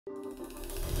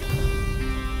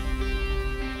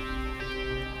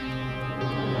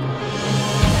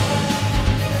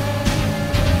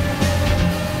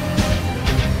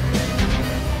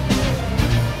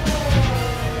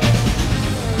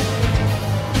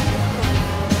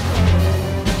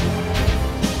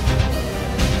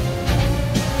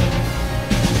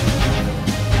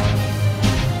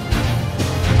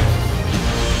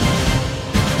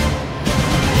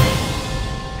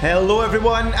Hello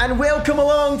everyone and welcome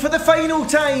along for the final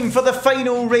time for the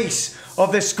final race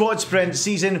of the Squad Sprint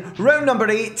season. Round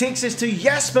number 8 takes us to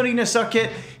Yas Marina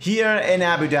Circuit here in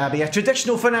Abu Dhabi. A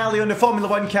traditional finale on the Formula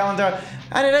 1 calendar,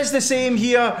 and it is the same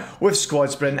here with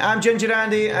Squad Sprint. I'm Ginger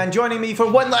Andy, and joining me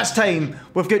for one last time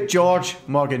we've got George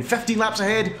Morgan. 15 laps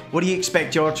ahead. What do you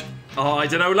expect, George? Oh, I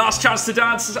don't know. Last chance to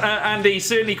dance, Andy.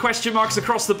 Certainly question marks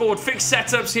across the board. Fixed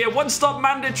setups here. One stop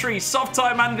mandatory. Soft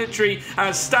tyre mandatory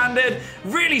as standard.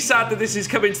 Really sad that this is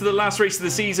coming to the last race of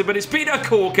the season, but it's been a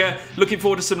corker. Looking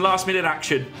forward to some last minute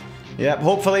action. Yep,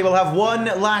 hopefully we'll have one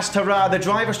last hurrah. The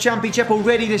Drivers' Championship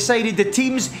already decided. The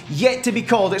teams yet to be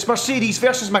called. It's Mercedes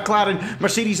versus McLaren.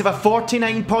 Mercedes have a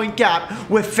 49-point gap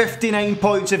with 59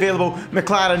 points available.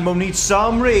 McLaren will need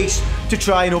some race to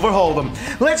try and overhaul them.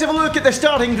 Let's have a look at the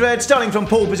starting grid. Starting from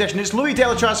pole position, it's Louis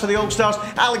Deletraz for the All-Stars.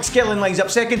 Alex Gillen lines up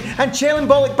second, and Chelan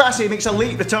Bassi makes a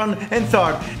late return in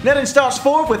third. Niren starts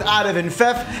fourth with Arif in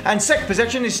fifth, and sixth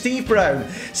position is Steve Brown.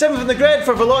 Seventh in the grid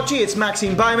for Veloce, it's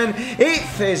Maxime Byman.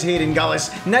 Eighth is Hayden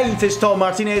Gullis. Ninth is Tom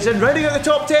Martinez, and rounding out the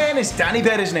top 10 is Danny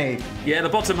Beresnay. Yeah, the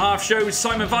bottom half shows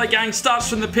Simon Weigang starts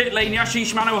from the pit lane.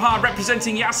 Yashish Manohar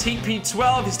representing Yas Heat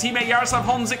P12. His teammate Yaroslav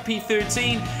Honzik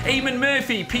P13. Eamon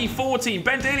Murphy P14.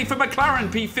 Ben Daly for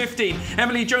McLaren P15.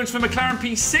 Emily Jones for McLaren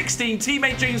P16.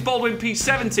 Teammate James Baldwin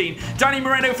P17. Danny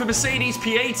Moreno for Mercedes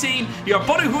P18. You have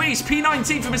Bono Huis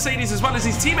P19 for Mercedes, as well as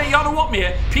his teammate Jarno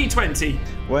Watmere P20.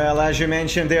 Well, as you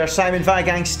mentioned there, Simon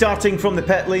Weigang starting from the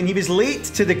pit lane. He was late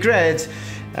to the grid.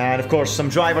 And of course, some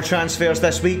driver transfers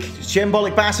this week.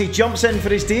 Chelan Bassi jumps in for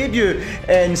his debut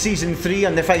in Season 3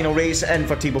 and the final race in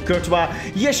for Thibaut Courtois.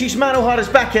 Yashish Manohar is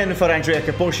back in for Andrea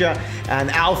Kaposha,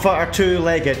 and Alpha are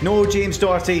two-legged. No James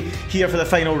Doherty here for the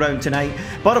final round tonight.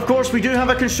 But of course, we do have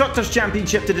a Constructors'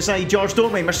 Championship to decide, George,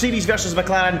 don't we? Mercedes versus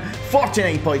McLaren,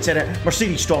 49 points in it.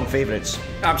 Mercedes strong favourites.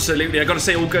 Absolutely, I've got to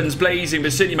say all guns blazing,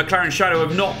 but certainly McLaren Shadow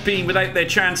have not been without their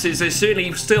chances. They're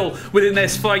certainly still within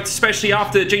this fight, especially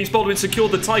after James Baldwin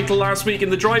secured the title last week in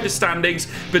the drivers' standings.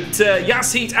 But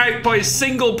Yas Heat out by a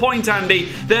single point, Andy.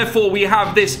 Therefore, we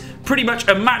have this pretty much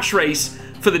a match race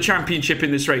for the championship in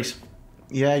this race.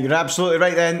 Yeah, you're absolutely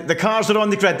right then. The cars are on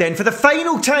the grid then. For the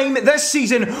final time this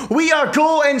season, we are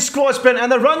go in Squad Sprint,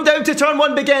 and the run down to turn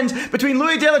 1 begins between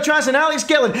Louis Deletraz and Alex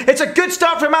Gillen. It's a good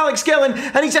start from Alex Gillen,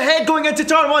 and he's ahead going into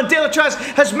turn 1. Deletraz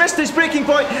has missed his braking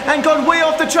point and gone way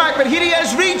off the track, but here he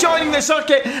is rejoining the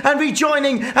circuit and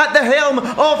rejoining at the helm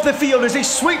of the field as they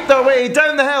sweep their way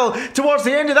down the hill towards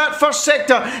the end of that first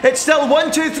sector. It's still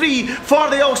 1, 2, 3 for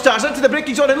the All-Stars into the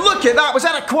braking zone, and look at that. Was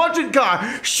that a quadrant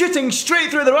car shooting straight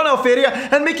through the runoff area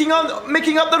and making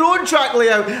up their own track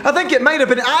layout? I think it might have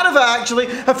been Arava actually.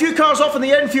 A few cars off in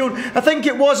the infield. I think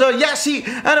it was a Yas Heat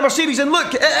and a Mercedes, and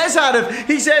look, it is Arif.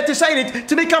 He's decided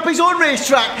to make up his own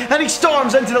racetrack, and he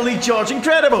storms into the lead, George.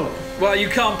 Incredible. Well, you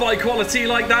can't buy quality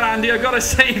like that, Andy. I've got to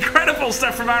say, incredible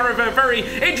stuff from Arava. Very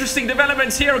interesting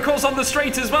developments here, of course, on the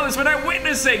straight as well, as we're now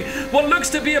witnessing what looks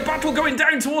to be a battle going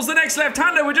down towards the next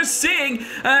left-hander. We're just seeing,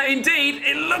 indeed,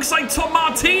 it looks like Tom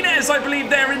Martinez, I believe,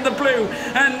 there in the blue.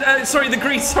 And, sorry, the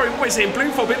green, sorry, what was it in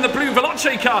blue for? But in the blue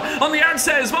Veloce car on the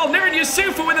outset as well. Niren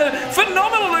Yusufa with a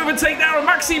phenomenal overtake there, and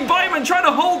Maxime Byman trying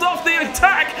to hold off the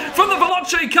attack from the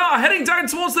Veloce car, heading down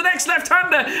towards the next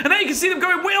left-hander. And there you can see them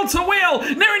going wheel to wheel.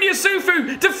 Niren Yusufa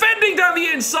defending down the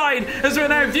inside as we're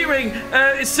now viewing.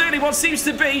 It's certainly what seems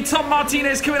to be Tom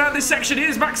Martinez coming out this section.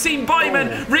 Here's Maxime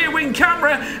Byman, rear wing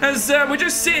camera, as we're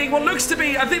just seeing what looks to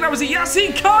be, I think that was a Yas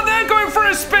Heat car there going for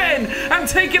a spin and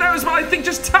taking out as well, I think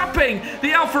just tapping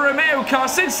the Alfa Romeo car.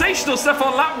 Sensational stuff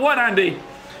on lap 1, Andy.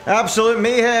 Absolute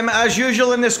mayhem as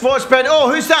usual in the Squad Sprint. Oh,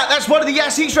 who's that? That's one of the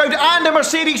Yas Heat round and a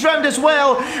Mercedes round as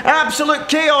well. Absolute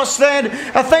chaos then.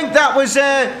 I think that was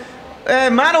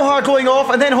Manohar going off,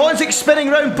 and then Honzik spinning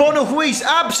round Bono Huis.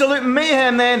 Absolute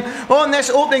mayhem then on this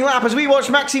opening lap as we watch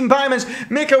Maxime Byman's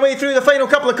make our way through the final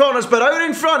couple of corners. But out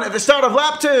in front at the start of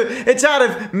lap 2, it's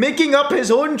Arif making up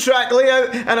his own track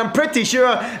layout, and I'm pretty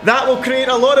sure that will create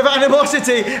a lot of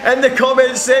animosity in the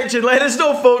comments section. Let us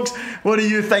know, folks, what do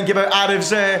you think about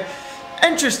Arif's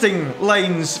interesting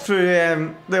lines through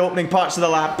the opening parts of the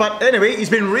lap. But anyway, he's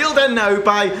been reeled in now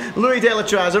by Louis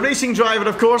Deletraz, a racing driver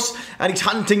of course, and he's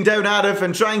hunting down Arif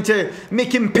and trying to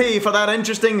make him pay for that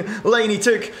interesting line he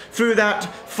took through that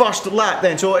first lap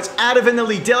then. So it's Arif in the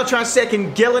lead, Deletraz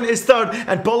second, Gillen is third,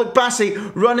 and Bassi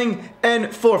running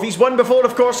in fourth. He's won before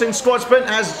of course in Squad Sprint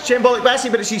as Chelan Bassi,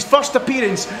 but it's his first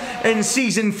appearance in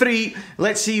Season 3.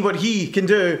 Let's see what he can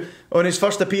do on his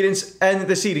first appearance in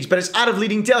the series. But it's Arab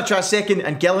leading, Deletraz second,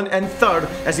 and Gillen in third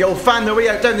as they all fan their way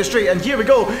out down the straight. And here we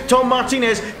go, Tom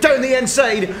Martinez down the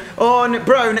inside on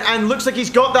Brown, and looks like he's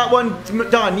got that one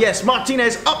done. Yes,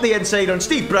 Martinez up the inside on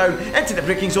Steve Brown into the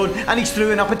braking zone, and he's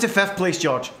through and up into 5th place,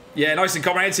 George. Yeah, nice and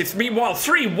comprehensive. Meanwhile,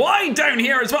 3 wide down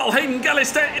here as well. Hayden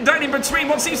Gillis down in between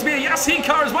what seems to be a Yassi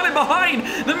car as well in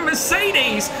behind the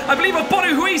Mercedes. I believe of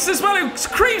Bono Huis as well, who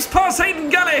creeps past Hayden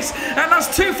Gillis. And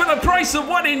that's 2 for the price of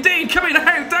 1 indeed, coming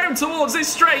out down towards this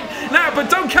straight. Now, but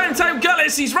don't count out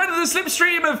Gillis. He's right in the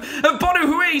slipstream of Bono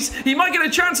Huis. He might get a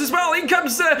chance as well. In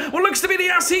comes what looks to be the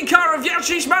Yassi car of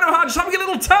Yashish Manohar. Just having a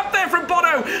little tap there from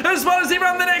Bono, as well as he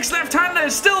ran the next left-hander.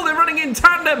 Still, they're running in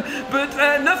tandem, but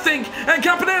nothing. And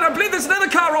Campagnoli, I believe there's another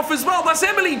car off as well. That's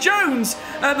Emily Jones,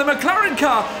 the McLaren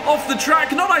car off the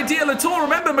track. Not ideal at all.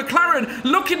 Remember, McLaren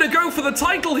looking to go for the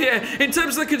title here in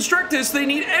terms of the constructors. They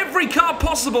need every car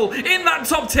possible in that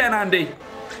top 10, Andy.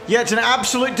 Yeah, it's an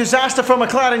absolute disaster for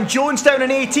McLaren. Jones down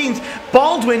in 18th,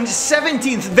 Baldwin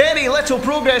 17th. Very little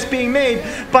progress being made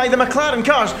by the McLaren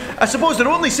cars. I suppose their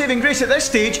only saving grace at this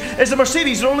stage is the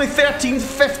Mercedes. They're only 13th,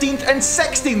 15th and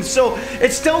 16th. So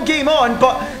it's still game on,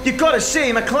 but you've got to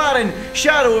say, McLaren,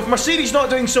 Sharo, if Mercedes not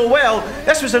doing so well,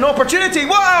 this was an opportunity.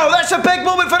 Wow, that's a big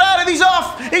moment for Arab. He's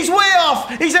off. He's way off.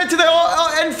 He's into the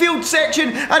infield section,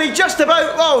 and he just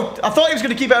about, oh, I thought he was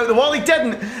going to keep it out of the wall. He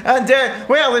didn't. And,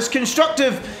 well, his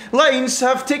constructive lines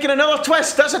have taken another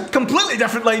twist. That's a completely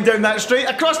different line down that straight,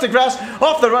 across the grass,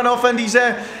 off the runoff, and he's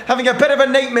having a bit of a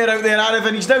nightmare out there, Arab,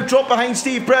 and he's now dropped behind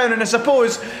Steve Brown, and I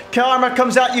suppose karma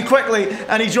comes at you quickly,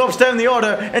 and he drops down the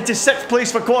order into 6th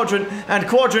place for Quadrant,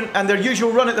 and their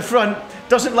usual run at the front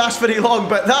doesn't last very long,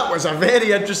 but that was a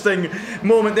very interesting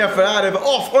moment there for Arab.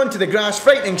 Off onto the grass,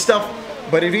 frightening stuff.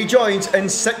 But he rejoins in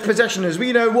 6th position as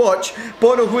we now watch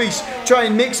Bono Huis try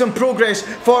and make some progress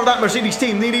for that Mercedes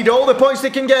team. They need all the points they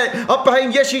can get. Up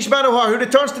behind Yashish Manohar, who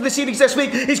returns to the series this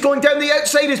week. He's going down the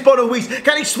outside as Bono Huis.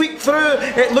 Can he sweep through?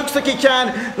 It looks like he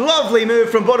can. Lovely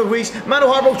move from Bono Huis.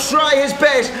 Manohar will try his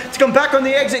best to come back on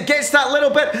the exit. Gets that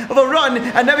little bit of a run,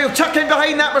 and now he'll tuck in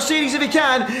behind that Mercedes if he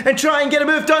can and try and get a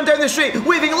move done down the straight.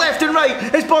 Waving left and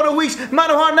right is Bono Huis.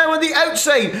 Manohar now on the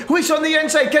outside. Huis on the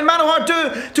inside. Can Manohar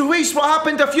do to Huis what happened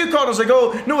a few corners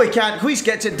ago? No, he can't. Huis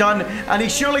gets it done, and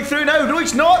he's surely through now. No,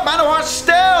 he's not. Manohar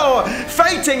still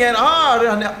fighting it hard,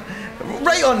 and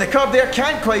right on the curb there,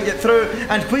 can't quite get through,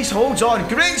 and Huis holds on.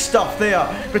 Great stuff there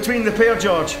between the pair,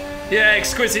 George. Yeah,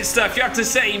 exquisite stuff. You have to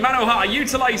say, Manohar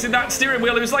utilising that steering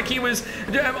wheel. It was like he was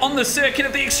on the circuit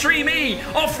of the Extreme E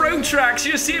off-road tracks.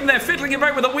 You just see him there fiddling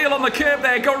about with a wheel on the curb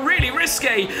there. Got really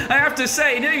risky, I have to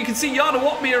say. And you can see Jana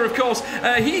Watmir, of course.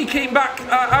 He came back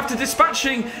after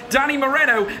dispatching Danny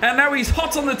Moreno, and now he's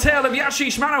hot on the tail of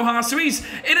Yashish Manohar. So he's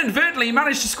inadvertently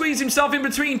managed to squeeze himself in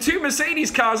between 2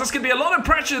 Mercedes cars. That's going to be a lot of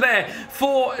pressure there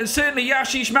for certainly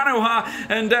Yashish Manohar.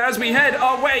 And as we head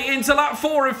our way into lap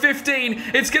 4 of 15,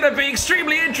 it's going to be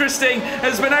extremely interesting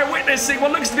as we're now witnessing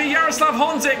what looks to be Yaroslav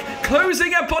Honzik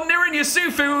closing up on Niran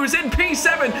Yusufu, who's in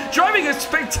P7, driving a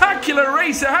spectacular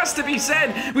race, it has to be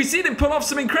said. We've seen him pull off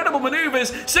some incredible manoeuvres.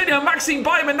 Certainly on Maxime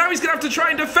Byman, now he's going to have to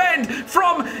try and defend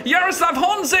from Yaroslav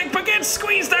Honzik, but gets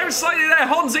squeezed out slightly there.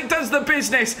 Honzik does the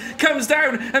business, comes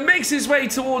down and makes his way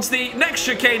towards the next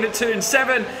chicane at turn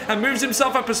 7 and moves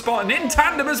himself up a spot, and in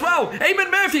tandem as well,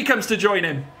 Eamon Murphy comes to join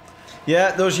him.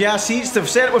 Yeah, those Yassies, we've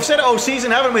said it all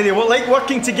season, haven't we? They like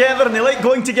working together and they like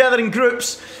going together in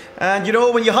groups. And you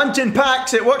know, when you hunt in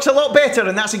packs, it works a lot better,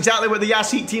 and that's exactly what the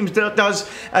Yassi team does.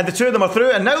 And the 2 of them are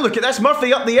through. And now look at this,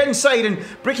 Murphy up the inside and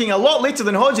braking a lot later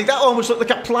than Honzik. That almost looked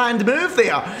like a planned move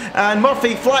there. And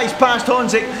Murphy flies past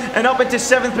Honzik and up into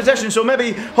 7th position. So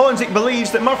maybe Honzik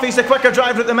believes that Murphy's the quicker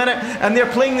driver at the minute, and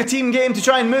they're playing the team game to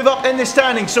try and move up in the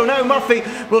standings. So now Murphy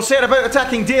will set about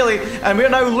attacking Daly, and we're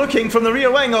now looking from the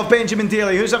rear wing of Benjamin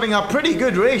Daly, who's having a pretty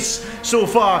good race so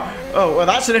far. Oh, well,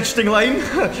 that's an interesting line.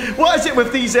 What is it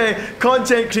with these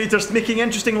content creators making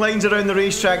interesting lines around the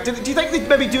racetrack? Do you think they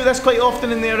maybe do this quite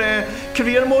often in their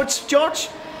career modes, George?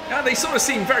 Yeah, they sort of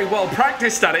seem very well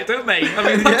practiced at it, don't they?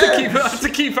 I mean, have to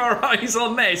keep our eyes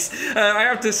on this. I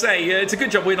have to say, it's a good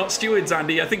job we're not stewards,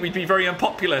 Andy. I think we'd be very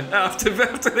unpopular after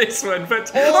this one. But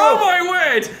oh my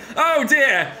word! Oh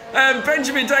dear!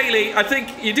 Benjamin Daly, I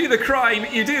think you do the crime,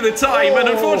 you do the time, and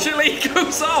unfortunately he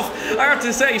goes off. I have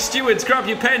to say, stewards, grab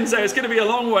your pens there. It's going to be a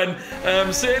long one.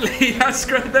 Certainly, that's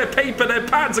their paper, their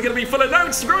pads are going to be full of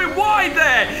notes. Going wide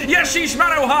there, Yashish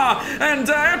Manohar, and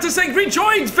I have to say,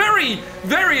 rejoined very,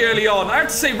 very early on. I have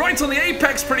to say, right on the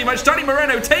apex pretty much. Danny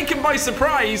Moreno taken by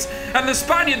surprise, and the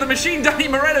Spaniard, the machine Danny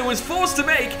Moreno, was forced to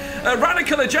make a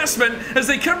radical adjustment as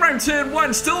they come round turn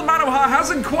 1. Still Manohar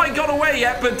hasn't quite got away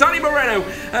yet, but Danny Moreno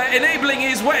enabling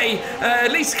his way,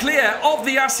 at least clear of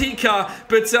the AS heat car.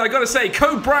 But I got to say,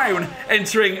 Code Brown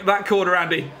entering that corner,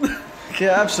 Andy.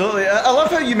 Yeah, absolutely. I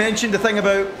love how you mentioned the thing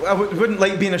about I wouldn't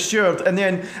like being a steward, and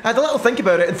then I had a little think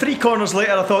about it, and 3 corners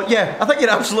later I thought, yeah, I think you're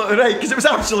absolutely right, because it was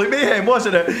absolute mayhem,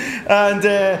 wasn't it? And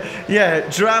yeah,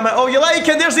 drama. Oh, you like,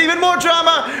 and there's even more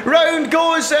drama. Round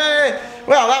goes,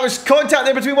 well, that was contact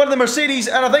there between one of the Mercedes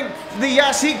and I think the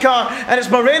AS heat car, and it's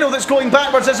Moreno that's going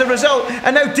backwards as a result,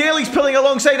 and now Daly's pulling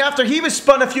alongside after he was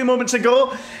spun a few moments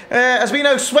ago, as we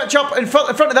now switch up in front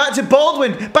of that to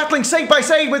Baldwin, battling side by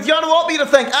side with Jarno Opmeer, I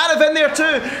think. Arif in there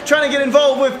too, trying to get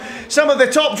involved with some of the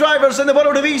top drivers in the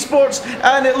world of esports,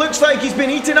 and it looks like he's been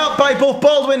eaten up by both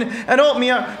Baldwin and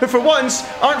Opmeer, who for once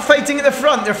aren't fighting at the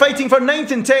front. They're fighting for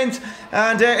 9th and 10th,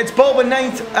 and it's Baldwin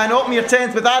 9th and Opmeer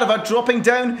 10th, with Arif dropping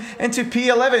down into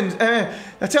P11.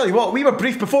 I tell you what, we were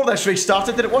briefed before this race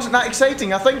started that it wasn't that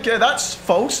exciting. I think that's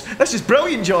false. This is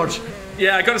brilliant, George.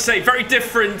 Yeah, I got to say, very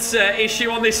different issue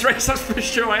on this race, that's for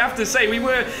sure. I have to say, we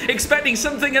were expecting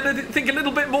something, I think, a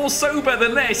little bit more sober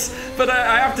than this, but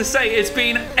I have to say, it's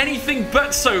been anything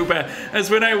but sober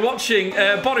as we're now watching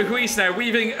Bono Ruiz now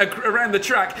weaving around the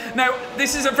track. Now,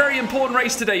 this is a very important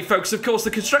race today, folks. Of course,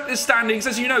 the constructors' standings,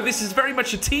 as you know, this is very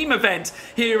much a team event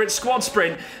here at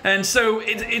SquadSprint, and so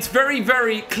it's very,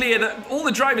 very clear that all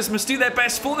the drivers must do their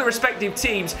best for their respective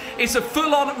teams. It's a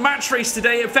full-on match race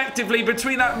today, effectively,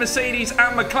 between that Mercedes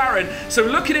and McLaren. So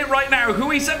look at it right now.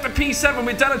 Ruiz at the P7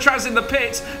 with Deletraz in the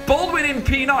pits. Baldwin in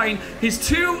P9. His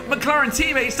 2 McLaren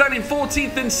teammates down in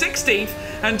 14th and 16th.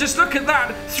 And just look at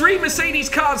that. 3 Mercedes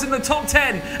cars in the top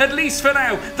 10, at least for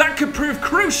now. That could prove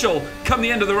crucial come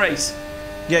the end of the race.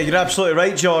 Yeah, you're absolutely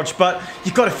right, George, but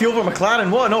you've got to feel for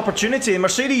McLaren. What an opportunity. And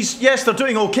Mercedes, yes, they're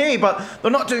doing okay, but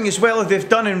they're not doing as well as they've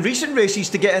done in recent races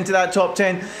to get into that top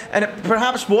 10. And it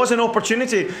perhaps was an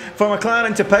opportunity for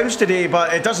McLaren to pounce today,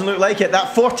 but it doesn't look like it.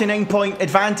 That 49-point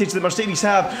advantage that Mercedes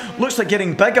have looks like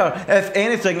getting bigger, if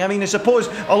anything. I mean, I suppose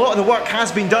a lot of the work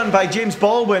has been done by James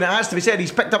Baldwin. It has to be said,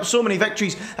 he's picked up so many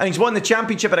victories and he's won the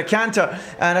championship at a canter.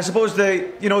 And I suppose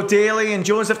Daly and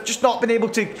Jones have just not been able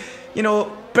to,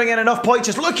 bring in enough points.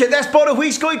 Just look at this, Bono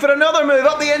Ruiz going for another move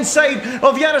up the inside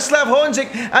of Jaroslav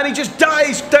Honzik, and he just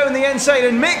dives down the inside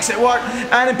and makes it work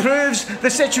and improves the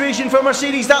situation for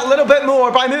Mercedes that little bit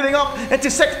more by moving up into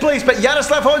 6th place. But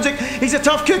Jaroslav Honzik, he's a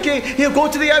tough cookie. He'll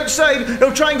go to the outside.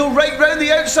 He'll try and go right round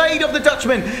the outside of the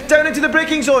Dutchman, down into the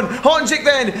braking zone. Honzik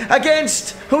then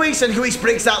against Ruiz, and Ruiz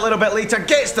breaks that little bit later,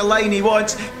 gets the line he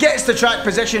wants, gets the track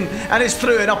position, and is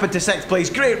through and up into 6th place.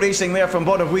 Great racing there from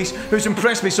Bono Ruiz, who's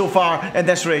impressed me so far in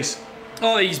this race.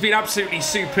 Oh, he's been absolutely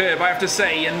superb, I have to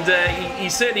say, and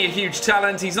he's certainly a huge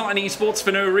talent. He's not in esports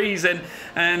for no reason,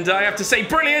 and I have to say,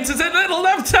 brilliant. It's a little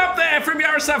love tap there from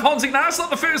Jaroslav Honzik. Now, that's not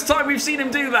the first time we've seen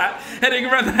him do that. Heading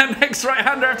around that next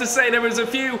right-hander, I have to say, there was a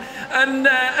few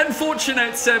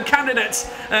unfortunate candidates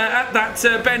at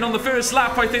that bend on the first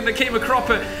lap, I think, that came a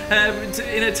cropper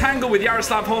in a tangle with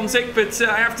Jaroslav Honzik, but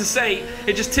I have to say,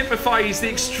 it just typifies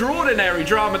the extraordinary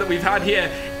drama that we've had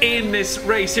here in this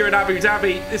race here in Abu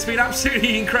Dhabi. It's been absolutely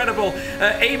incredible.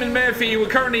 Eamon Murphy, who we're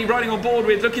currently riding on board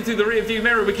with, looking through the rear view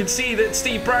mirror, we can see that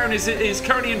Steve Brown is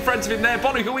currently in front of him there.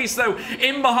 Bono Ruiz, though,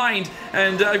 in behind,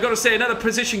 and I've got to say, another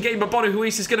position gain by Bono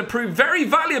Ruiz is going to prove very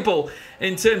valuable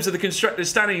in terms of the constructors'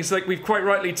 standings, like we've quite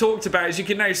rightly talked about. As you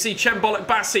can now see, Chembolak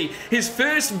Bassi, his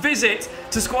first visit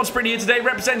to SquadSprint here today,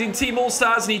 representing Team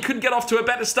All-Stars, and he couldn't get off to a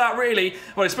better start, really.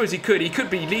 Well, I suppose he could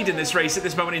be leading this race at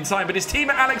this moment in time, but his teammate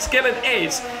Alex Gillen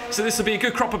is, so this will be a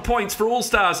good crop of points for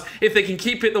All-Stars if they can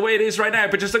keep it the way it is right now.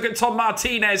 But just look at Tom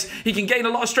Martinez. He can gain a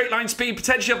lot of straight line speed,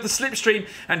 potentially up the slipstream,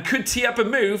 and could tee up a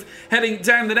move heading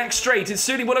down the next straight. It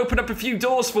certainly will open up a few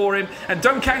doors for him, and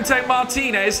don't count out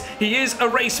Martinez. He is a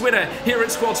race winner here at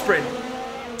SquadSprint.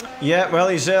 Yeah, well,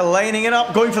 he's lining it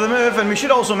up, going for the move, and we should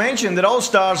also mention that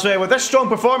All-Stars, with this strong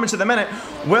performance at the minute,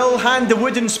 will hand the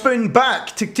wooden spoon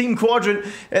back to Team Quadrant.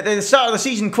 At the start of the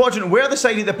season, Quadrant were the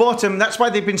side at the bottom. That's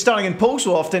why they've been starting in pole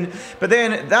so often, but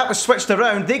then that was switched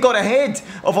around. They got ahead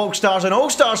of All-Stars, and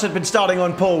All-Stars had been starting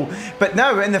on pole. But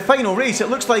now, in the final race,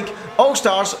 it looks like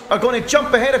All-Stars are going to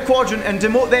jump ahead of Quadrant and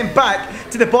demote them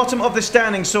back to the bottom of the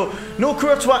standings. So, no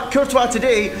Courtois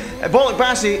today. Bolak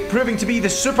Bassi proving to be the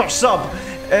super sub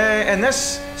in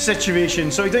this situation,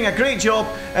 so he's doing a great job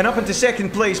and up into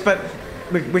 2nd place. But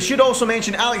we should also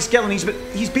mention Alex Gillen.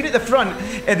 He's been at the front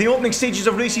in the opening stages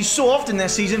of races so often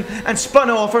this season and spun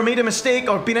off or made a mistake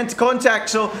or been into contact,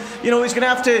 so he's going to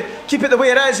have to keep it the way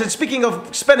it is. And speaking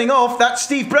of spinning off, that's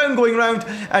Steve Brown going round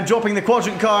and dropping the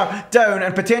Quadrant car down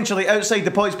and potentially outside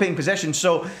the points paying position,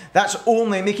 so that's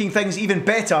only making things even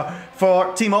better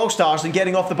for Team All-Stars and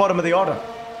getting off the bottom of the order.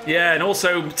 Yeah, and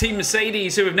also Team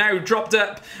Mercedes, who have now dropped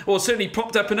up, or certainly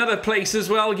popped up another place as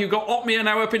well. You've got Otmia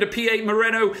now up into P8,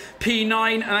 Moreno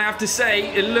P9, and I have to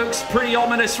say, it looks pretty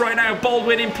ominous right now.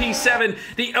 Baldwin in P7,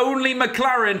 the only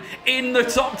McLaren in the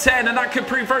top 10, and that could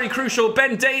prove very crucial.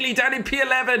 Ben Daly down in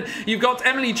P11. You've got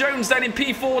Emily Jones down in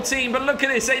P14, but look at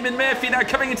this, Eamon Murphy now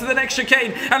coming into the next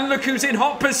chicane, and look who's in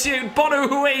hot pursuit. Bono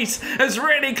Hues has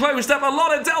really closed up a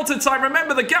lot of delta time.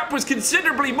 Remember, the gap was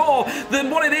considerably more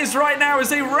than what it is right now as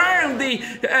they round the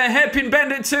hairpin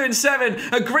bend at turn 7.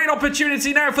 A great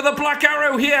opportunity now for the Black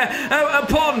Arrow here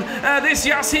upon this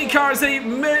Yassi car as they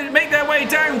make their way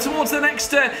down towards the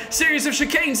next series of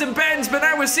chicanes and bends. But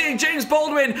now we're seeing James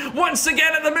Baldwin once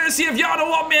again at the mercy of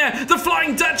Jarno Otmia, the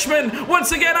Flying Dutchman,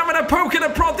 once again having a poke and a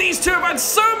prod. These two have had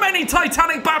so many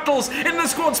titanic battles in the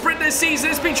squad sprint this season.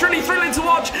 It's been truly thrilling to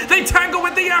watch. They tangle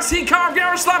with the Yassi car of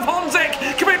Jaroslav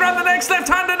Honzik, coming around the next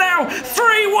left-hander now.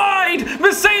 3 wide,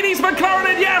 Mercedes, McLaren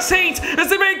and Yassi as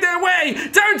they make their way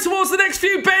down towards the next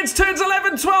few bends, turns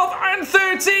 11, 12 and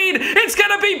 13. It's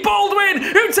going to be Baldwin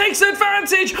who takes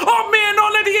advantage. Otmia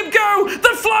not letting him go.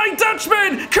 The Flying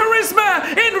Dutchman,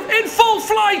 Charisma in full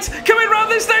flight, coming around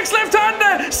this next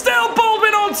left-hander. Still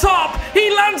Baldwin on top.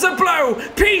 He lands a blow.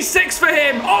 P6 for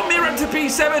him. Otmia up to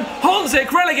P7.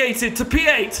 Honzik relegated to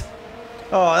P8.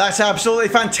 Oh, that's absolutely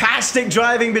fantastic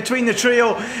driving between the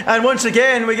trio. And once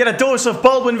again, we get a dose of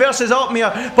Baldwin versus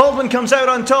Otmia. Baldwin comes out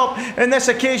on top in this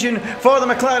occasion for the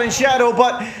McLaren Shadow.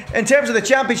 But in terms of the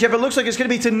championship, it looks like it's going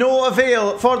to be to no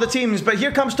avail for the teams. But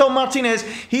here comes Tom Martinez.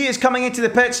 He is coming into the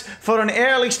pits for an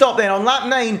early stop then on lap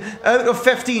 9 out of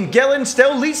 15. Gillen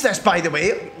still leads this, by the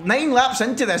way. 9 laps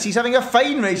into this. He's having a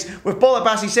fine race with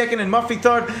Bolabassi second and Murphy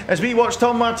third as we watch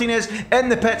Tom Martinez in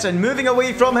the pits and moving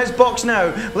away from his box now.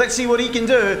 Let's see what he can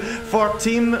do for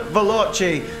Team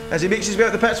Veloce as he makes his way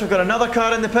out the pits. We've got another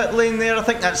car in the pit lane there. I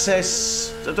think that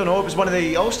says, I don't know, it was one of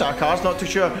the All-Star cars, not too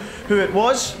sure who it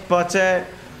was, but out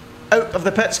of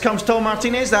the pits comes Tom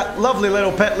Martinez. That lovely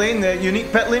little pit lane, the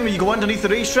unique pit lane where you go underneath the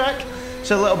racetrack. It's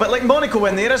a little bit like Monaco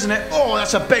in there, isn't it? Oh,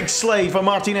 that's a big slide for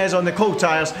Martinez on the cold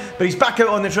tyres, but he's back out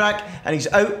on the track and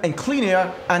he's out in clean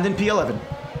air and in P11.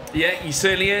 Yeah, he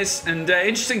certainly is. And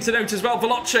interesting to note as well,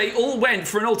 Veloce all went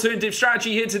for an alternative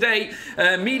strategy here today.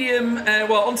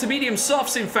 Onto medium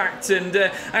softs, in fact. And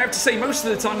I have to say, most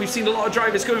of the time, we've seen a lot of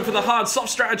drivers going for the hard soft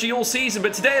strategy all season.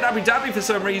 But today at Abu Dhabi, for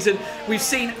some reason, we've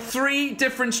seen 3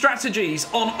 different strategies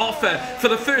on offer for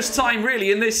the first time,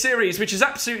 really, in this series, which is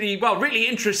absolutely, well, really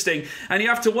interesting. And you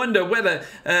have to wonder whether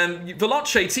Team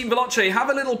Veloce, have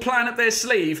a little plan up their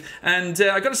sleeve. And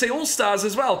I've got to say, All-Stars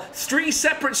as well. 3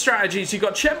 separate strategies. You've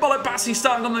got Bassi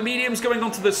starting on the mediums, going on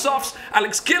to the softs.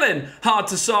 Alex Gillen, hard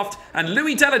to soft. And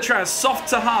Louis Deletraz, soft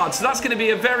to hard. So that's going to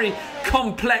be a very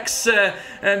complex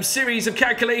series of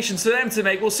calculations for them to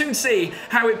make. We'll soon see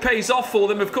how it pays off for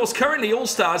them. Of course, currently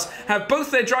All-Stars have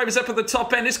both their drivers up at the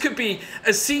top end. This could be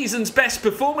a season's best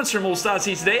performance from All-Stars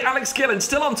here today. Alex Gillen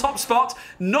still on top spot,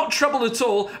 not troubled at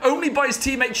all, only by his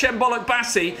teammate Bolok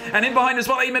Bassi. And in behind as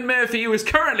well, Eamon Murphy, who is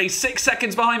currently 6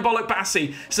 seconds behind Bolok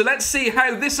Bassi. So let's see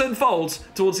how this unfolds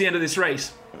towards the end of this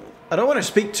race. I don't want to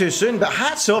speak too soon, but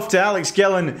hats off to Alex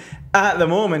Gillen at the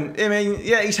moment. I mean,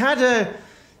 yeah, he's had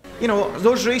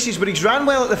those races where he's ran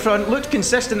well at the front, looked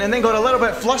consistent, and then got a little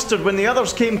bit flustered when the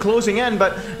others came closing in,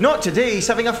 but not today. He's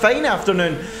having a fine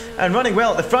afternoon and running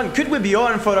well at the front. Could we be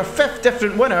on for a 5th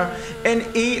different winner in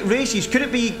 8 races? Could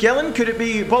it be Gillen? Could it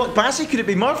be Bollock Bassi? Could it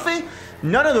be Murphy?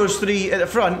 None of those 3 at the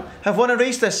front have won a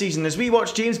race this season as we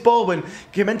watch James Baldwin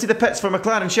come into the pits for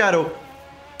McLaren Shadow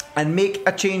and make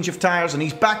a change of tyres, and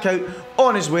he's back out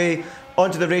on his way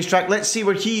onto the racetrack. Let's see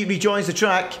where he rejoins the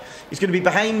track. He's going to be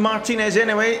behind Martinez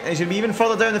anyway, and he's going to be even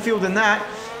further down the field than that.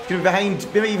 He's going to be behind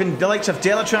maybe even the likes of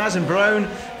Deletraz and Brown.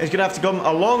 He's going to have to come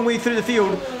a long way through the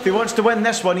field if he wants to win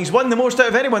this one. He's won the most out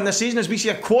of anyone this season as we see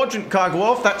a quadrant car go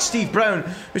off. That's Steve Brown,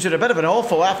 who's had a bit of an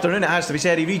awful afternoon, it has to be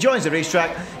said. He rejoins the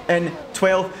racetrack in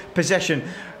 12th position.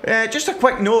 Just a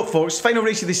quick note, folks, final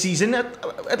race of the season.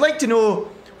 I'd like to know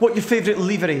what your favourite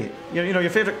livery, your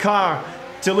favourite car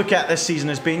to look at this season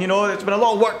has been. You know, there's been a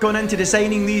lot of work going into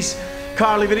designing these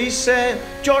car liveries.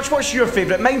 George, what's your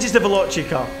favourite? Mine's is the Veloce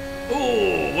car.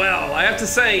 Oh, well, I have to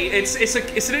say, it's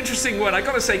an interesting one. I've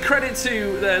got to say credit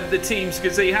to the teams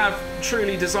because they have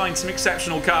truly designed some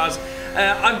exceptional cars.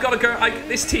 I've got to go,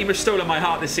 this team has stolen my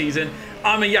heart this season.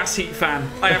 I'm a Yas Heat fan,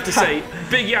 I have to say.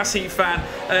 Big Yas Heat fan.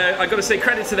 I've got to say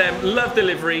credit to them. Love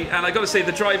delivery. And I've got to say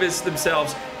the drivers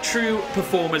themselves, true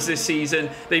performers this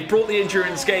season. They've brought the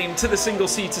endurance game to the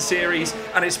single-seater series.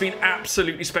 And it's been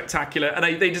absolutely spectacular.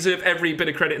 And they deserve every bit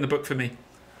of credit in the book for me.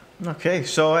 Okay,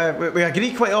 so we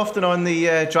agree quite often on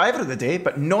the driver of the day,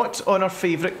 but not on our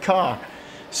favourite car.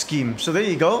 scheme. So there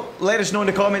you go. Let us know in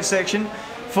the comment section.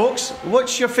 Folks,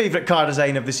 what's your favourite car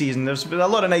design of the season? There's a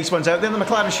lot of nice ones out there. The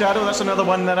McLaren Shadow, that's another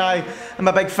one that I am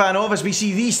a big fan of, as we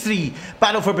see these three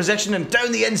battle for position. And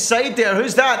down the inside there,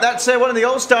 who's that? That's one of the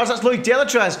All-Stars, that's Louis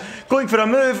Deletraz, going for a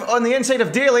move on the inside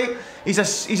of Daly. He's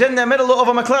in the middle of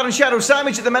a McLaren Shadow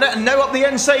sandwich at the minute, and now up the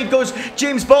inside goes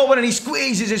James Baldwin, and he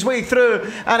squeezes his way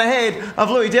through and ahead of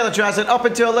Louis Deletraz and up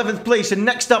into 11th place. And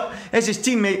next up is his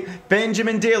teammate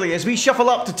Benjamin Daly, as we shuffle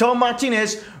up to Tom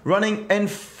Martinez, running in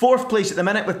 4th place at the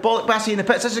minute with Bollock Bassi in the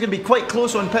pits. This is going to be quite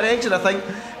close on pit exit, I think,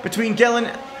 between Gillen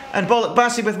and Bollock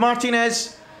Bassi, with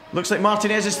Martinez. Looks like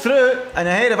Martinez is through and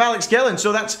ahead of Alex Gillen,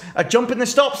 so that's a jump in the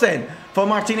stops then for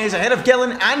Martinez, ahead of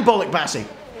Gillen and Bollock Bassi.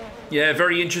 Yeah,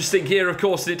 very interesting here, of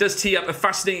course, and it does tee up a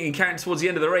fascinating encounter towards the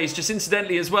end of the race. Just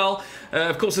incidentally as well,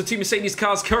 of course, the two Mercedes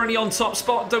cars currently on top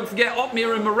spot. Don't forget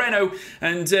Otmir and Moreno,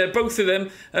 and both of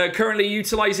them currently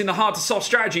utilising the hard-to-soft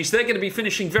strategy, so they're going to be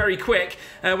finishing very quick.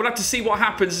 We'll have to see what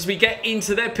happens as we get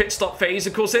into their pit stop phase.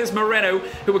 Of course, there's Moreno,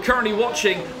 who we're currently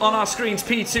watching on our screens,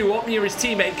 P2. Otmir, his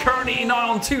teammate, currently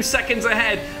on 2 seconds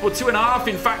ahead, or 2.5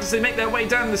 in fact, as they make their way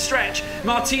down the stretch.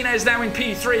 Martinez now in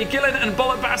P3. Gillen and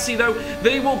Bollock Bassi, though,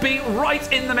 they will be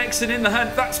right in the mix and in the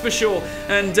hunt, that's for sure.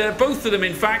 And both of them,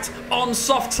 in fact, on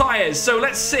soft tyres. So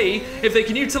let's see if they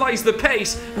can utilise the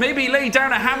pace, maybe lay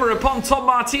down a hammer upon Tom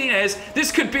Martinez.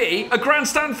 This could be a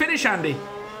grandstand finish, Andy.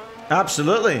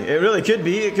 Absolutely, it really could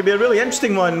be. It could be a really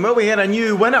interesting one. Well, we had a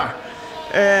new winner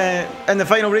in the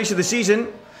final race of the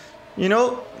season. You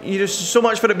know, there's so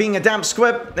much for it being a damp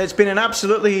squib. It's been an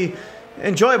absolutely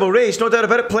enjoyable race, no doubt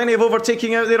about it. Plenty of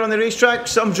overtaking out there on the racetrack,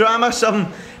 some drama,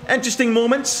 some interesting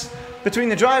moments between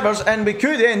the drivers, and we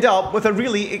could end up with a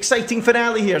really exciting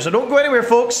finale here. So don't go anywhere,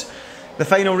 folks. The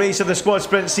final race of the Squad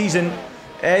Sprint season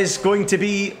is going to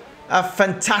be a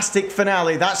fantastic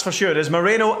finale, that's for sure, as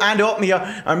Moreno and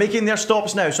Otmir are making their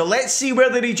stops now. So let's see where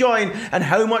they rejoin and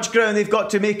how much ground they've got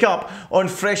to make up on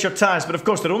fresher tyres. But of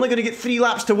course, they're only going to get 3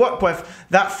 laps to work with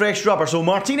that fresh rubber. So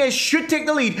Martinez should take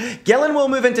the lead. Gillen will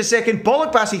move into 2nd,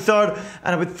 Bollock Bassi 3rd,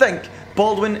 and I would think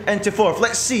Baldwin into 4th.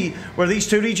 Let's see where these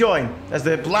two rejoin as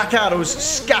the black arrows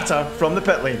scatter from the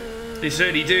pit lane. They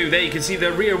certainly do. There you can see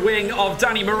the rear wing of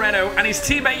Danny Moreno and his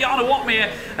teammate Jarno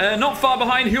Otmir not far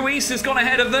behind. Huis has gone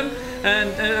ahead of them.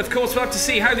 And of course, we'll have to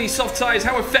see how these soft tyres,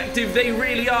 how effective they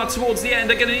really are towards the end.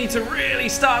 They're going to need to really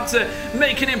start to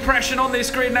make an impression on this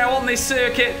grid now, on this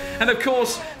circuit. And of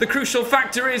course, the crucial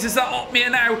factor is that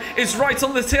Otmir now is right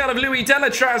on the tail of Louis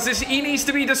Deletraz. He needs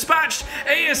to be dispatched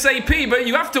ASAP, but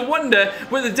you have to wonder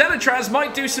whether Deletraz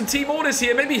might do some team orders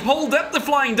here, maybe hold up the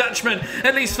Flying Dutchman,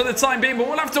 at least for the time being. But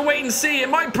we'll have to wait and see. It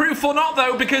might prove or not,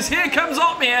 though, because here comes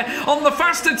Otmir on the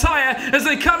faster tyre as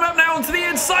they come up now onto the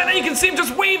inside. Now you can see him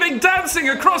just weaving, dancing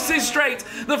across this straight.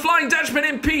 The Flying Dutchman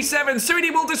in P7. Soon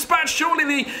he will dispatch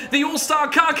surely the All-Star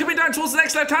car coming down towards the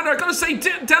next left-hander. I've got to say,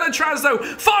 Deletraz, though,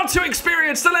 far too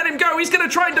experienced to let him go. He's going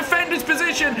to try and defend his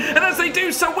position, and as they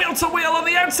do so, wheel to wheel on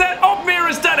the outset, Otmir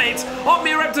has done it.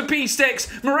 Otmir up to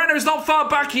P6. Moreno's not far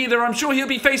back either. I'm sure he'll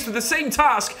be faced with the same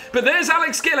task, but there's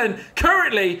Alex Gillen,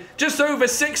 currently just over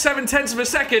 6-7 tenths of a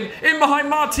second in behind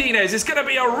Martinez. It's going to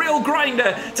be a real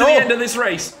grinder to the end of this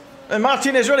race. And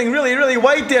Martinez running really, really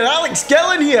wide there. Alex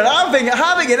Gillen here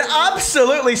having an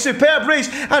absolutely superb race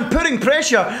and putting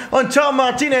pressure on Tom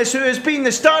Martinez, who has been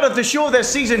the star of the show this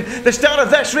season. The star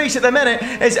of this race at the minute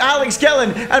is Alex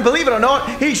Gillen, and believe it or not,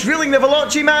 he's reeling the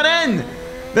Veloce man in.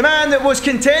 The man that was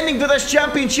contending for this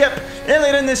championship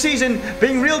earlier in the season,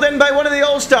 being reeled in by one of the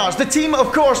All-Stars. The team,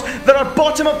 of course, that are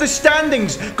bottom of the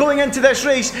standings going into this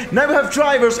race now have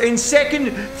drivers in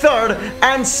 2nd, 3rd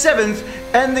and 7th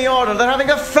in the order. They're having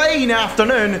a fine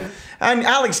afternoon. And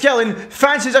Alex Gillen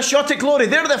fancies a shot at glory.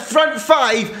 They're the front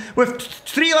 5 with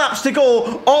 3 laps to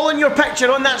go, all in your picture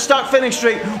on that start-finish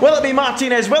straight. Will it be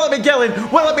Martinez? Will it be Gillen?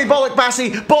 Will it be Bollock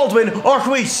Bassi, Baldwin or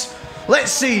Huis?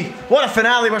 Let's see what a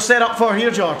finale we're set up for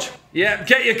here, George. Yeah,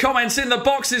 get your comments in the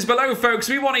boxes below, folks.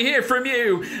 We want to hear from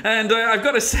you. And I've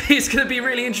got to say, it's going to be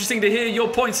really interesting to hear your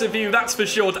points of view, that's for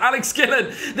sure. Alex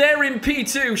Gillen, there in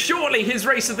P2. Surely his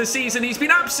race of the season. He's been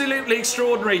absolutely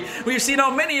extraordinary. We've seen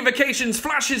on many occasions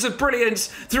flashes of brilliance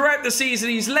throughout the season.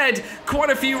 He's led quite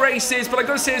a few races. But I've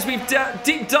got to say, as we've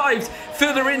deep dived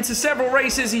further into several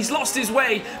races, he's lost his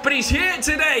way. But he's here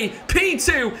today,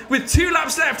 P2, with 2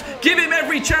 laps left. Give him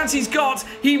every chance he's got.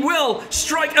 He will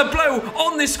strike a blow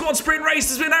on this Squad SquadSprint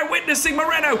race as we're now witnessing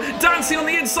Moreno dancing on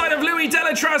the inside of Louis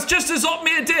Deletraz, just as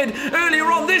Otmir did earlier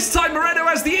on. This time Moreno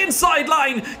has the inside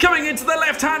line coming into the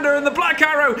left-hander, and the Black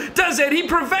Arrow does it. He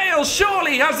prevails,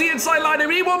 surely has the inside line,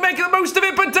 and he will make the most of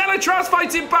it, but Deletraz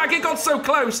fighting back. It got so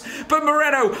close, but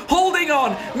Moreno holding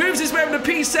on, moves his way up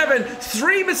to P7.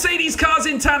 3 Mercedes cars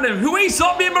in tandem. Louis,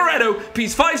 Otmir, Moreno,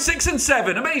 P5, 6 and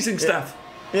 7. Amazing stuff.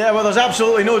 Yeah, well, there's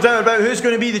absolutely no doubt about who's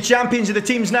going to be the champions of the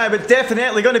teams now, but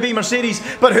definitely going to be Mercedes.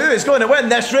 But who is going to win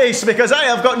this race? Because I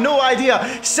have got no idea.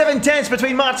 7/10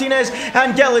 between Martinez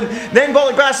and Gillen. Then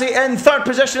Bolek-Bassi in 3rd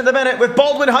position at the minute, with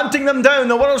Baldwin hunting them down.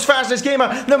 The world's fastest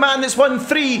gamer, the man that's won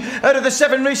 3 out of the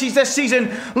 7 races this season,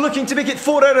 looking to make it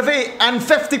 4 out of 8 and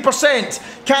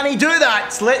 50%. Can he do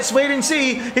that? Let's wait and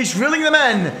see. He's reeling them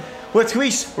in, with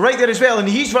Louis right there as well, and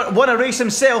he's won a race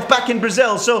himself back in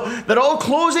Brazil. So they're all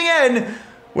closing in,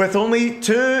 with only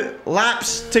 2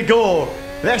 laps to go.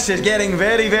 This is getting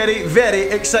very, very, very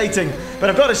exciting. But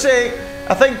I've got to say,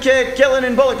 I think Gillen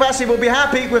and Bolek-Bassi will be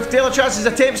happy with Deletraz's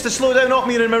attempts to slow down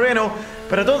Otmir and Moreno.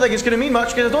 But I don't think it's going to mean much,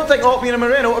 because I don't think Otmir and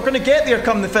Moreno are going to get there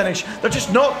come the finish. They're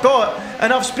just not got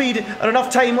enough speed and enough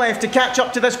time left to catch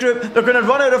up to this group. They're going to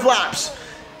run out of laps.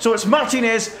 So it's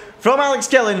Martinez from Alex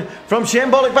Gillen, from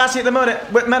Shane Bolek-Bassi at the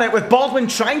minute, with Baldwin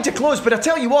trying to close. But I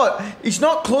tell you what, he's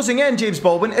not closing in, James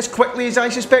Baldwin, as quickly as I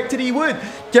suspected he would.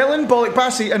 Gillen,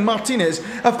 Bolek-Bassi and Martinez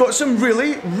have got some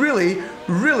really, really,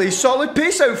 really solid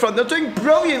pace out front. They're doing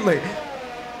brilliantly.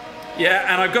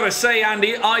 Yeah, and I've got to say,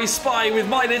 Andy, I spy with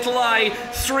my little eye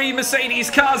 3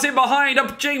 Mercedes cars in behind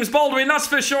up James Baldwin, that's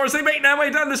for sure, as they make their way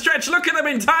down the stretch. Look at them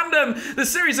in tandem, the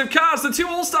series of cars, the 2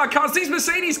 All-Star cars, these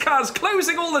Mercedes cars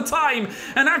closing all the time.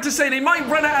 And I have to say, they might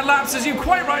run out of laps, as you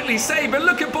quite rightly say, but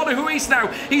look at Bono Louis now.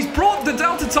 He's brought the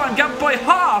delta time gap by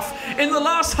half in the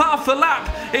last half a lap.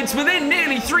 It's within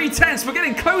nearly 3/10. We're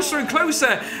getting closer and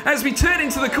closer as we turn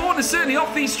into the corner, certainly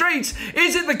off these straights.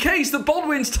 Is it the case that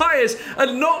Baldwin's tyres are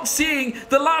not seeing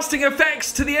the lasting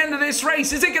effects to the end of this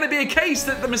race? Is it going to be a case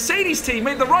that the Mercedes team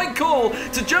made the right call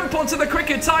to jump onto the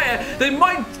quicker tyre? They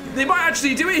might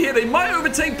actually do it here. They might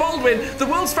overtake Baldwin, the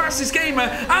world's fastest gamer,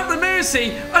 at the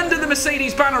Mercy under the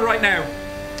Mercedes banner right now.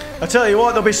 I tell you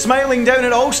what, they'll be smiling down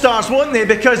at All-Stars, won't they?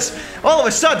 Because all of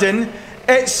a sudden,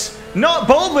 it's not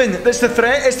Baldwin that's the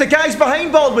threat, it's the guys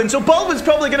behind Baldwin. So Baldwin's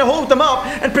probably going to hold them up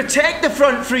and protect the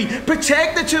front 3,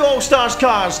 protect the 2 All-Stars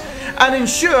cars, and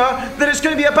ensure that it's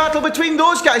going to be a battle between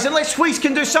those guys, unless Louis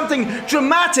can do something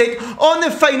dramatic on the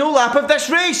final lap of this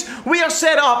race. We are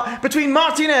set up between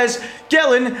Martinez,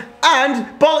 Gillen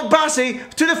and Bolek-Bassi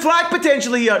to the flag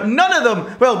potentially here. None of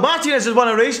them, well, Martinez has won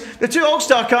a race, the 2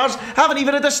 All-Star cars haven't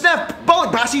even had a sniff.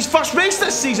 Bolek-Bassi's first race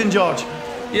this season, George.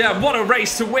 Yeah, what a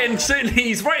race to win. Certainly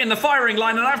he's right in the firing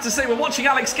line, and I have to say, we're watching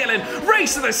Alex Gillen,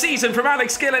 race of the season from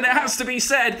Alex Gillen, it has to be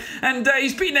said. And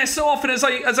he's been there so often, as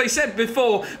I said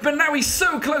before, but now he's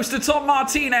so close to Tom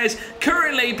Martinez.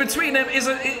 Currently, between them is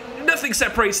nothing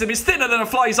separates them. It's thinner than a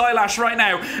fly's eyelash right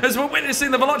now, as we're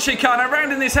witnessing the Veloce car now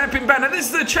rounding this hairpin bend. And this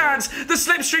is the chance the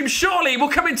slipstream surely will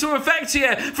come into effect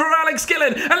here for Alex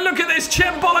Gillen. And look at this,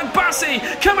 Cem Bolek-Bassi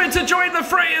coming to join the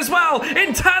fray as well.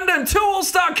 In tandem, 2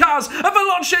 All-Star cars, a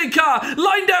Veloce car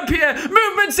lined up here.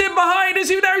 Movements in behind, as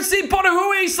you now see Bono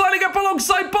Louis sliding up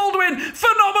alongside Baldwin.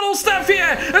 Phenomenal stuff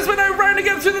here as we're now rounding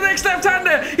up through the next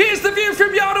left-hander. Here's the view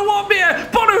from Jarno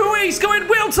Otmir. Bono Louis going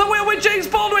wheel to wheel with James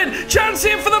Baldwin. Chance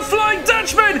here for the Flying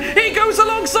Dutchman. He goes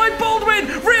alongside Baldwin.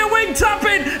 Rear wing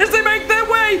tapping as they make their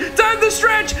way down the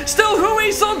stretch. Still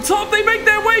Louis on top. They make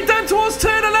their way down towards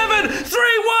turn 11.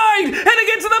 3 wide, heading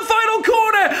into the final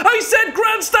corner. I said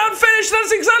grandstand finish.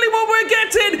 That's exactly what we're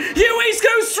getting. Louis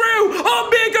goes through.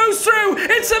 Otmir goes through.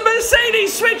 It's a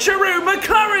Mercedes switcheroo.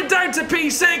 McLaren down to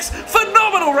P6.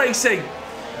 Phenomenal racing.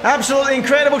 Absolutely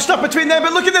incredible stuff between them,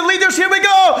 but look at the leaders, here we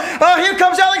go! Here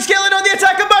comes Alex Gillen on the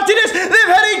attack of Martinez, they've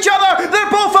hit each other,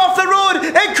 they're both off the road,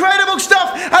 incredible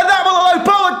stuff, and that will allow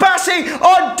Bolek-Bassi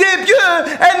on debut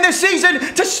in the season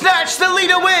to snatch the lead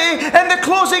away in the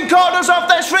closing corners of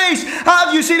this race.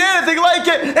 Have you seen anything like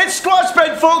it? It's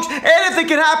SquadSprint, folks, anything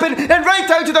can happen, and right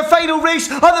down to the final race,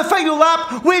 on the final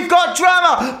lap, we've got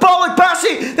drama.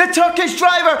 Bolek-Bassi, the Turkish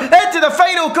driver, into the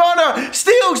final corner,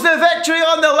 steals the victory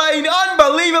on the line,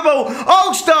 unbelievable.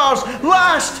 All-Stars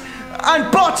last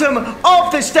and bottom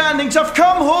of the standings have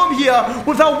come home here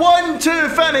with a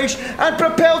 1-2 finish and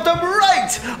propelled them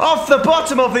right off the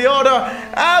bottom of the order.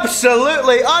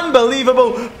 Absolutely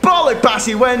unbelievable.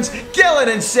 Bolek-Bassi wins, Gillen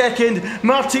in second,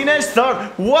 Martinez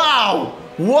third. Wow,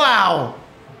 wow.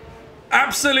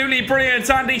 Absolutely brilliant,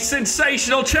 Andy.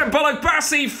 Sensational. Chembalik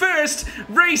Bassi first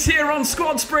race here on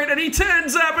SquadSprint, and he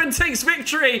turns up and takes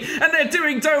victory. And they're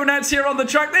doing donuts here on the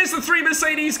track. There's the 3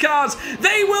 Mercedes cars.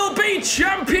 They will be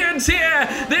champions here.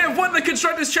 They have won the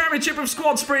Constructors' Championship of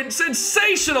SquadSprint.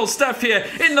 Sensational stuff here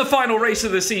in the final race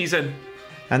of the season.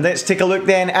 And let's take a look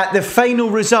then at the final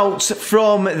results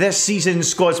from this season's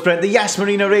Squad Sprint. The Yas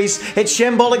Marina race, it's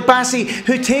Chembalik Bassi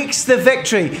who takes the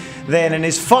victory then in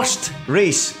his first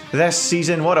race this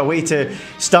season. What a way to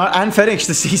start and finish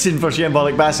the season for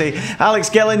Chembalik Bassi. Alex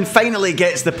Gillen finally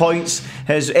gets the points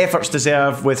his efforts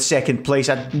deserve with second place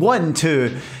at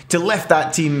 1-2 to lift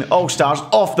that team All-Stars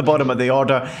off the bottom of the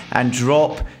order and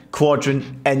drop Quadrant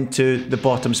into the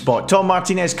bottom spot. Tom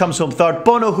Martinez comes home third,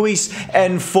 Bono Huis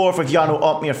in fourth with Jarno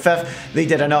Opmeer fifth. They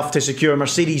did enough to secure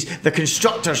Mercedes the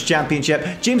Constructors' Championship.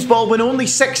 James Baldwin only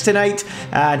sixth tonight,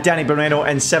 Danny Moreno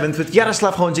in seventh with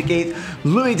Jaroslav Honzik eighth,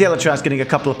 Louis Deletraz getting a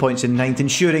couple of points in ninth,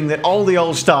 ensuring that all the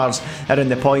All-Stars are in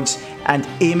the points, and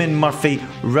Eamon Murphy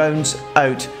rounds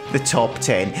out the top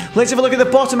 10. Let's have a look at the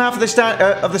bottom half of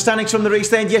the standings from the race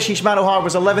then. Yashish Manohar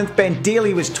was 11th, Ben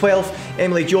Daly was 12th,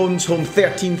 Emily Jones home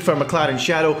 13th for McLaren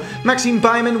Shadow, Maxime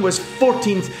Byman was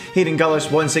 14th, Hayden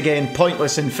Gullis once again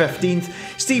pointless in 15th,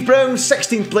 Steve Brown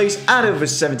 16th place, Arav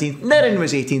was 17th, Nirin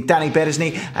was 18th, Danny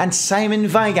Beresney and Simon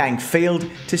Vigang failed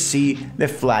to see the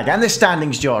flag. And the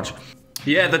standings, George.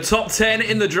 Yeah, the top 10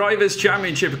 in the Drivers'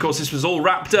 Championship. Of course, this was all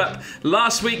wrapped up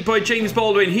last week by James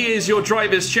Baldwin. He is your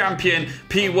Drivers' Champion.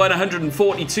 P1,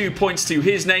 142 points to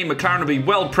his name. McLaren will be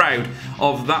well proud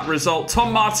of that result.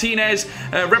 Tom Martinez,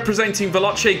 representing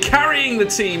Veloce, carrying the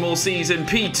team all season.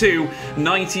 P2,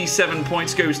 97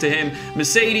 points goes to him.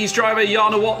 Mercedes driver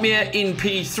Jarno Opmeer in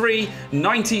P3,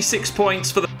 96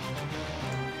 points for the...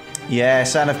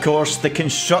 Yes, and of course the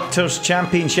Constructors'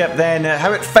 Championship then,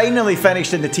 how it finally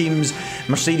finished in the teams.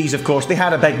 Mercedes, of course, they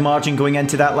had a big margin going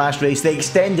into that last race. They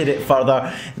extended it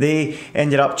further. They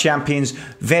ended up champions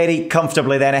very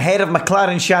comfortably then, ahead of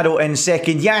McLaren Shadow in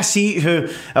second. Yassi, who,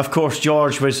 of course,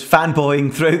 George was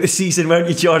fanboying throughout the season, weren't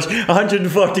you, George?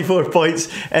 144 points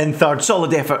in third.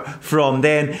 Solid effort from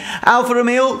then. Alfa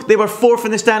Romeo, they were fourth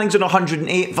in the standings on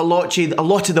 108. Veloce, a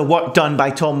lot of the work done by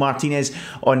Tom Martinez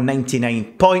on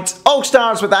 99 points.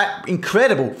 All-Stars with that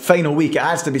incredible final week, it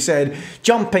has to be said,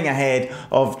 jumping ahead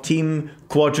of Team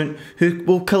Quadrant, who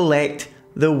will collect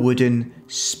the wooden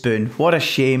spoon. What a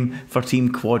shame for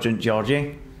Team Quadrant,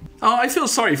 Georgie. Oh, I feel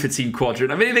sorry for Team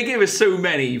Quadrant. I mean, they gave us so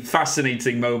many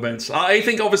fascinating moments. I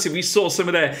think, obviously, we saw some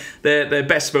of their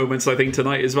best moments, I think,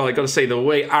 tonight as well. I've got to say, the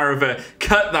way Arava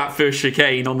cut that first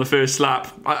chicane on the first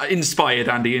lap. Inspired,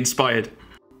 Andy, inspired.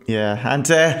 Yeah, and,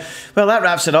 well, that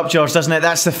wraps it up, George, doesn't it?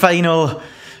 That's the final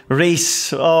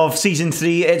race of season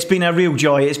 3. It's been a real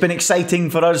joy. It's been exciting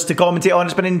for us to commentate on.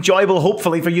 It's been enjoyable,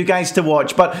 hopefully, for you guys to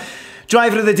watch. But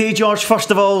driver of the day, George,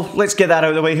 first of all, let's get that out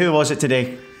of the way. Who was it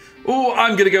today? Oh,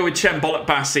 I'm going to go with Chembalik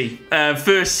Bassi.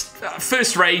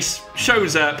 First race,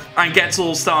 shows up and gets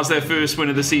All-Stars their first win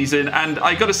of the season. And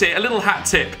I got to say, a little hat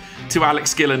tip to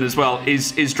Alex Gillen as well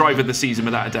is driver of the season,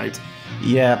 without a doubt.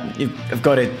 Yeah, I've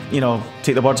got to,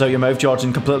 take the words out of your mouth, George,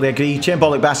 and completely agree.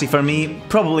 Chembalik Bassi for me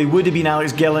probably would have been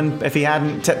Alex Gillen if he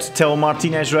hadn't tipped Tom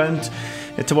Martinez round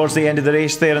towards the end of the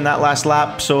race there in that last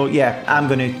lap. So yeah, I'm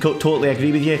going to totally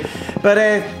agree with you.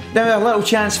 But now a little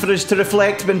chance for us to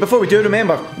reflect. But before we do,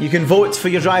 remember, you can vote for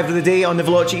your driver of the day on the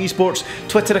Veloce Esports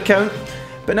Twitter account.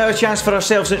 But now a chance for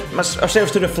ourselves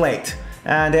to reflect.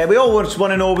 And we always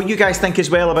want to know what you guys think as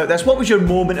well about this. What was your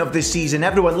moment of this season?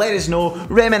 Everyone, let us know.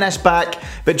 Reminisce back.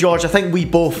 But George, I think we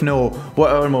both know what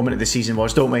our moment of the season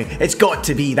was, don't we? It's got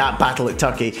to be that battle at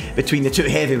Turkey between the two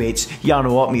heavyweights,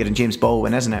 Jarno Opmeer and James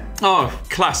Baldwin, isn't it? Oh,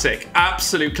 classic.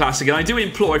 Absolute classic. And I do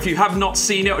implore, if you have not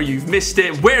seen it or you've missed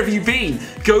it, where have you been?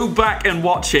 Go back and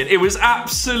watch it. It was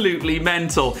absolutely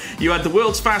mental. You had the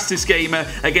world's fastest gamer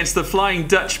against the Flying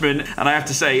Dutchman. And I have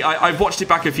to say, I've watched it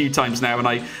back a few times now, and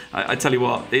I tell you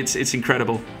what, it's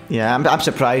incredible. Yeah, I'm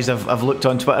surprised I've looked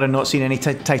on Twitter and not seen any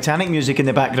Titanic music in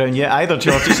the background yet either,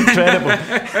 George. It's incredible.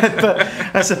 But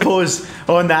I suppose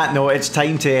on that note, it's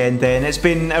time to end then. It's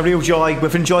been a real joy.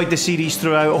 We've enjoyed the series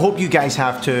throughout. I hope you guys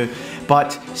have too.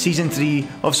 But Season 3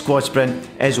 of Squad Sprint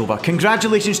is over.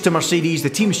 Congratulations to Mercedes, the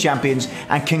team's champions,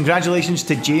 and congratulations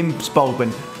to James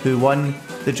Baldwin, who won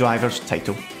the driver's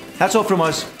title. That's all from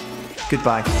us.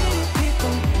 Goodbye.